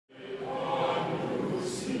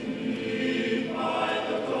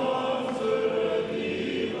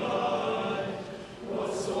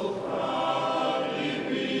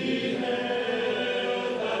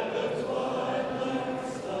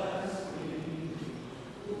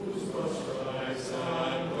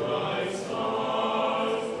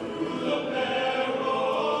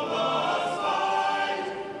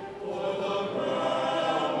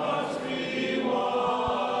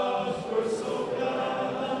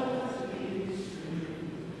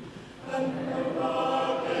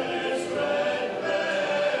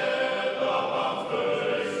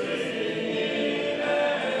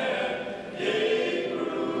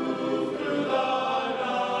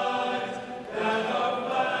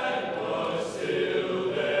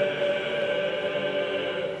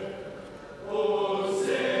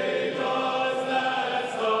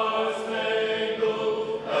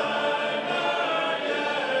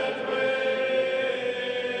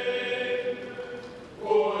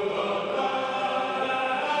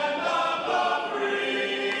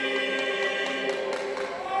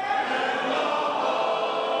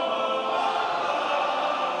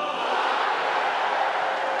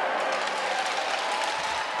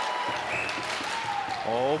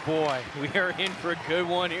Oh boy, we are in for a good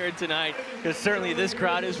one here tonight, because certainly this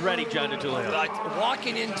crowd is ready, John DeTulio.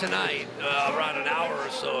 Walking in tonight, around an hour or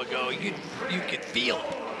so ago, you could feel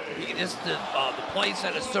it. The place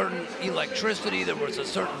had a certain electricity. There was a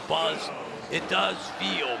certain buzz. It does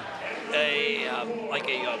feel like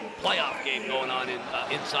a playoff game going on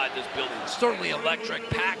inside this building. Certainly electric,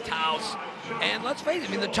 packed house. And let's face it,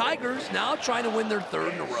 I mean, the Tigers now trying to win their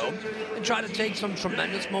third in a row and try to take some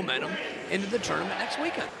tremendous momentum into the tournament next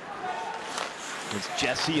weekend. It's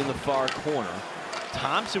Jesse in the far corner.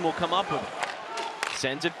 Thompson will come up with it.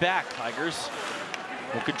 Sends it back. Tigers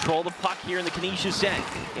will control the puck here in the Canisius end.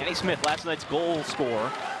 Danny Smith, last night's goal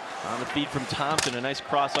scorer, on the feed from Thompson. A nice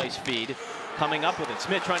cross-ice feed. Coming up with it.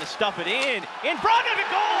 Smith trying to stuff it in front of the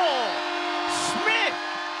goal! Smith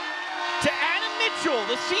to Adam Mitchell,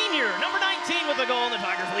 the senior, number 19 with the goal, and the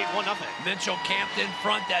Tigers lead 1-0. Mitchell camped in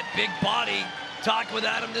front, that big body. Talked with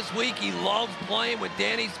Adam this week. He loves playing with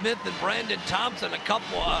Danny Smith and Brandon Thompson.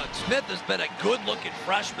 Smith has been a good-looking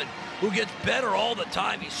freshman who gets better all the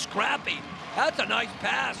time. He's scrappy. That's a nice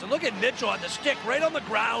pass. And look at Mitchell on the stick, right on the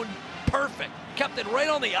ground. Perfect. Kept it right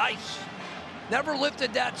on the ice. Never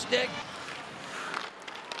lifted that stick.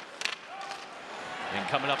 And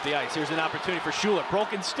coming up the ice, here's an opportunity for Schuler.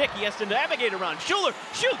 Broken stick, he has to navigate around. Schuler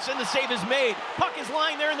shoots, and the save is made. Puck is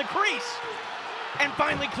lying there in the crease. And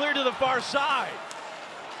finally cleared to the far side.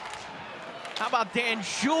 How about Dan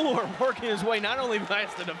Schuler working his way not only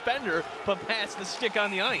past the defender, but past the stick on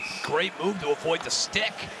the ice. Great move to avoid the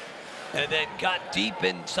stick. And then got deep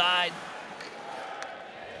inside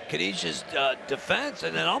Canisius' defense,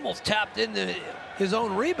 and then almost tapped into his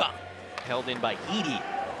own rebound. Held in by Edie.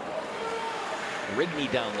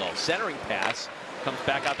 Rigney down low, centering pass, comes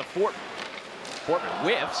back out to Fortman. Fortman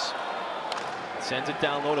whiffs, sends it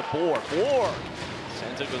down low to Bohr. Bohr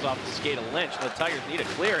sends it, goes off the skate of Lynch, and the Tigers need to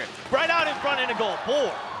clear it. Right out in front into goal.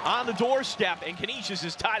 Bohr on the doorstep, and Canisius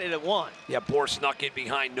has tied it at 1. Yeah, Bohr snuck in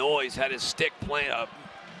behind Noyes, had his stick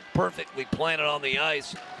perfectly planted on the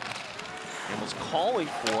ice. And was calling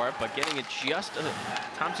for it, but getting it just,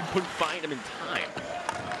 Thompson couldn't find him in time.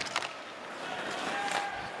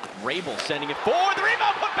 Rabel sending it forward, the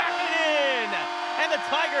rebound put back in! And the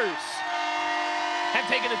Tigers have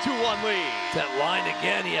taken a 2-1 lead. That line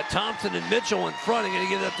again, he had Thompson and Mitchell in front. He's gonna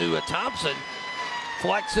get it up to Thompson.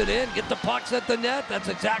 Flex it in, get the pucks at the net. That's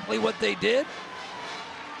exactly what they did.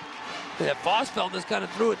 Yeah, Fosfeld just kind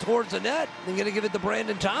of threw it towards the net. They're gonna give it to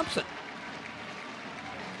Brandon Thompson.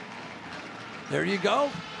 There you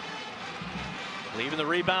go. Leaving the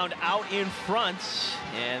rebound out in front,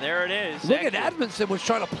 and there it is. Look at Edmondson was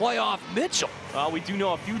trying to play off Mitchell. We do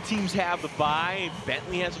know a few teams have the bye.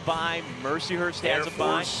 Bentley has a bye. Mercyhurst has a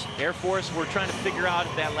bye. Air Force, we're trying to figure out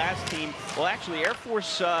if that last team, well, actually, Air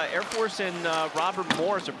Force and Robert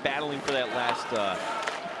Morris are battling for that last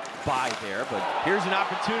bye there. But here's an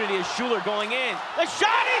opportunity as Schuler going in. The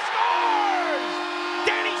shot, he scores!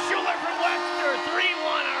 Danny Schuler from Webster,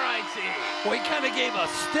 3-1 RIT. Well, he kind of gave a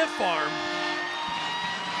stiff arm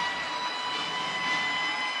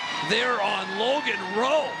there on Logan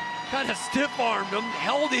Rowe. Kind of stiff-armed him,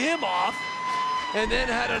 held him off, and then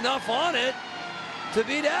had enough on it to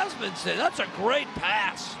beat Edmondson. That's a great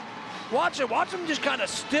pass. Watch him just kind of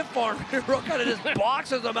stiff-arm him, kind of just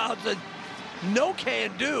boxes him out, says, no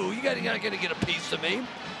can do. You gotta get a piece of me.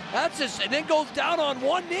 That's just, and then goes down on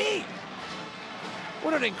one knee.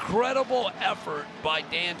 What an incredible effort by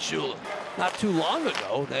Dan Schuler. Not too long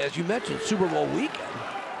ago, as you mentioned, Super Bowl weekend.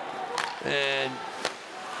 And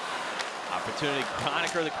opportunity,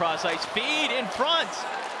 Conacher, the cross-ice feed in front.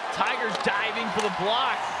 Tigers diving for the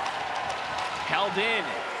block. Held in.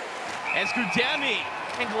 And Scudemi,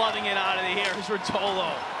 and gloving it out of the air is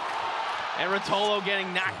Rotolo. And Rotolo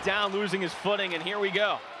getting knocked down, losing his footing, and here we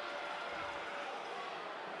go.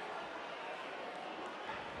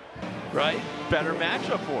 Right? Better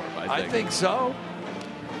matchup for him, I think so.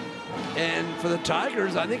 And for the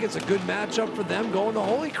Tigers, I think it's a good matchup for them going to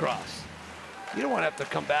Holy Cross. You don't want to have to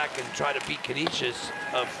come back and try to beat Canisius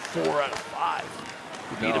 4 out of 5.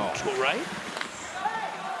 You beat them, right?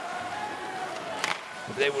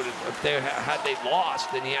 Had they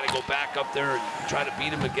lost, then he had to go back up there and try to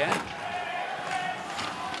beat him again.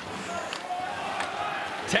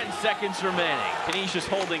 10 seconds remaining. Canisius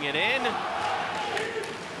holding it in.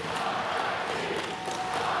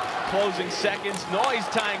 Closing seconds. Noyes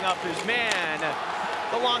tying up his man.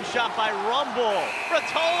 The long shot by Rumble.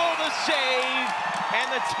 Rotolo the save. And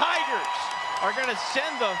the Tigers are going to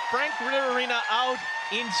send the Frank Ritter Arena out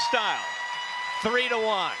in style.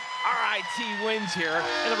 3-1. RIT wins here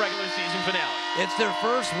in the regular season finale. It's their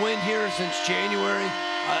first win here since January.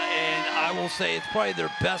 And I will say it's probably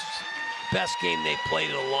their best best game they've played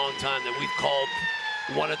in a long time, that we've called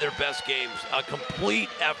one of their best games. A complete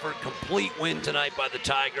effort, complete win tonight by the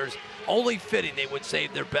Tigers. Only fitting they would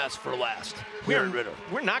save their best for last here at Ritter.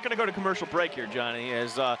 We're not going to go to commercial break here, Johnny,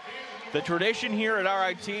 as the tradition here at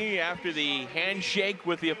RIT, after the handshake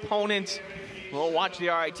with the opponent, we'll watch the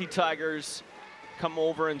RIT Tigers come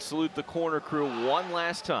over and salute the corner crew one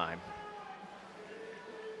last time.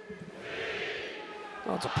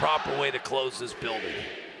 Well, it's a proper way to close this building.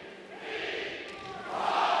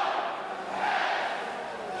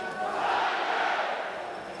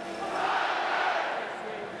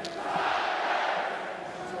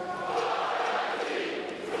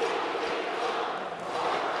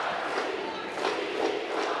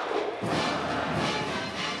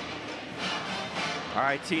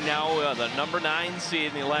 RIT now the #9 seed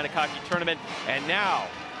in the Atlantic Hockey Tournament. And now,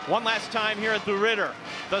 one last time here at the Ritter,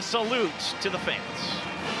 the salute to the fans.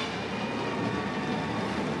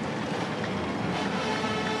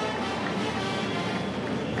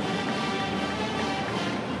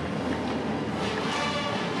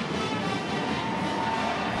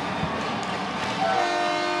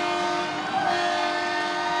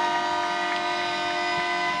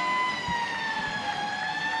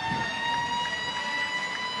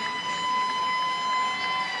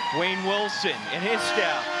 Wayne Wilson and his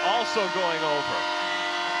staff also going over.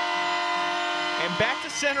 And back to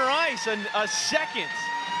center ice, and a second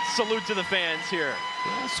salute to the fans here.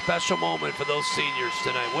 Yeah, special moment for those seniors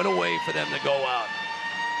tonight. What a way for them to go out.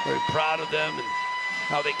 Very proud of them and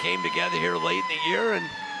how they came together here late in the year. And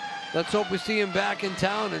let's hope we see them back in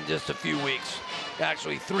town in just a few weeks.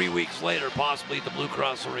 Actually, 3 weeks later, possibly at the Blue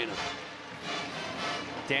Cross Arena.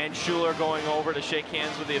 Dan Schuler going over to shake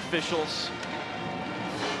hands with the officials.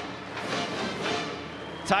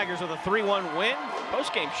 Tigers with a 3-1 win.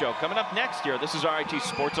 Post-game show coming up next year. This is RIT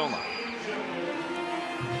SportsZone Live.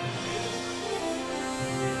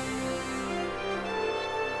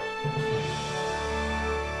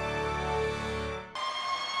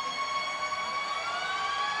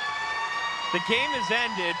 The game has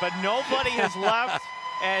ended, but nobody has left,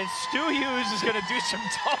 and Stu Hughes is going to do some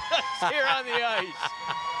donuts here on the ice.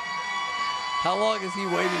 How long has he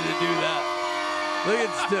waited to do that? Look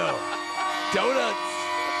at Stu. Donuts.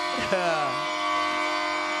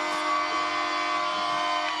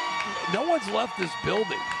 No one's left this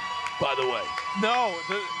building, by the way. No,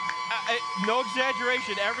 no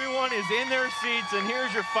exaggeration. Everyone is in their seats, and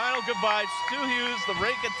here's your final goodbye. Stu Hughes, the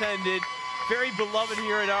rink attendant, very beloved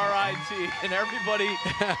here at RIT, and everybody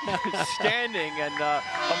standing and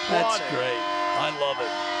applauding. That's great. I love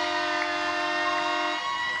it.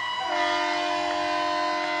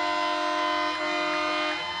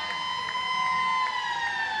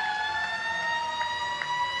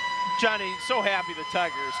 Johnny, so happy the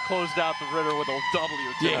Tigers closed out the Ritter with a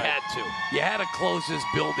W tonight. You had to. You had to close this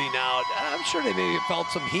building out. I'm sure they maybe felt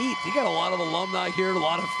some heat. You got a lot of alumni here, a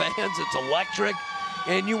lot of fans. It's electric.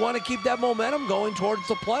 And you want to keep that momentum going towards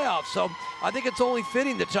the playoffs. So I think it's only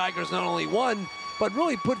fitting the Tigers not only won, but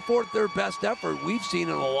really put forth their best effort we've seen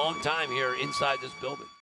in a long time here inside this building.